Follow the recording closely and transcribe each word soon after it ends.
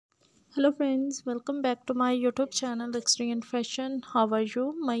Hello friends, welcome back to my YouTube channel Extreme Fashion. How are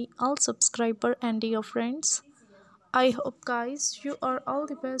you, my all subscriber and dear friends? I hope guys you are all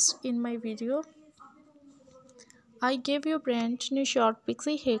the best in my video. I gave you brand new short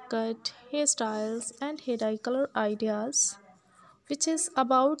pixie haircut, hairstyles and hair dye color ideas, which is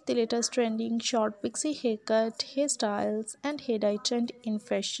about the latest trending short pixie haircut, hairstyles and hair dye trend in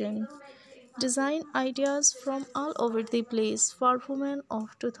fashion. Design ideas from all over the place for women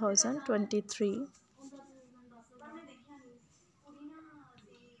of 2023.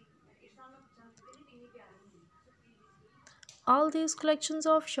 All these collections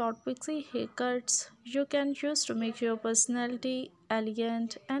of short pixie haircuts you can use to make your personality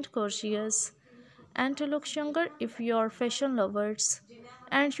elegant and gorgeous and to look younger if you are fashion lovers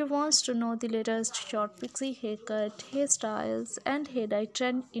and you want to know the latest short pixie haircut, hairstyles and hair dye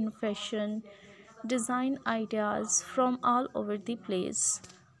trend in fashion, design ideas from all over the place.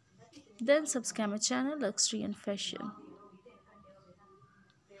 Then subscribe my channel Luxury and Fashion.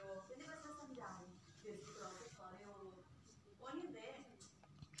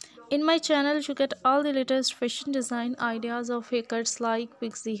 In my channel, you get all the latest fashion design ideas of haircuts like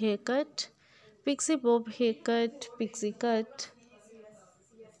pixie haircut, pixie bob haircut, pixie cut,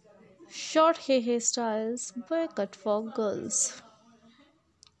 short hairstyles, boy cut for girls,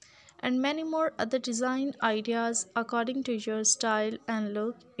 and many more other design ideas according to your style and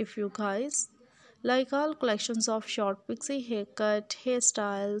look. If you guys like all collections of short pixie haircut,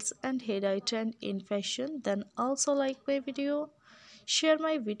 hairstyles, and hair dye trend in fashion, then also like my video, share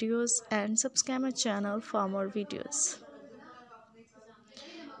my videos and subscribe my channel for more videos.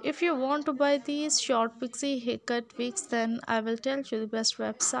 If you want to buy these short pixie haircut wigs, then I will tell you the best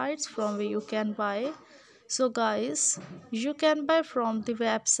websites from where you can buy. So guys, you can buy from the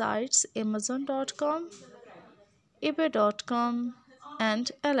websites amazon.com, ebay.com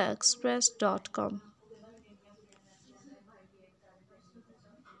and aliexpress.com.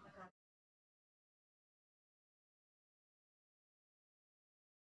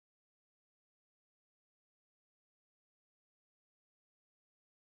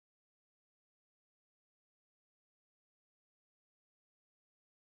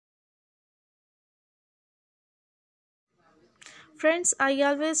 Friends, I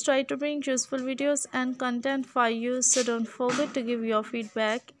always try to bring useful videos and content for you, so don't forget to give your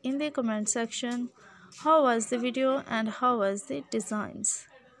feedback in the comment section. How was the video and how was the designs?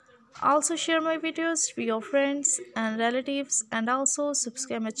 Also share my videos with your friends and relatives and also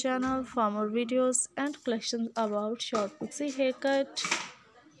subscribe my channel for more videos and collections about short pixie haircut.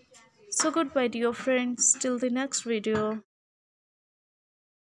 So goodbye dear friends, till the next video.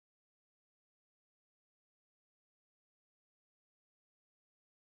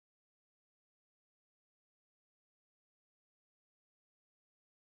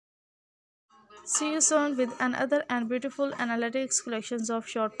 See you soon with another and beautiful analytics collections of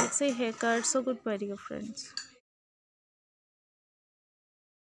short pixie haircut. So goodbye dear friends.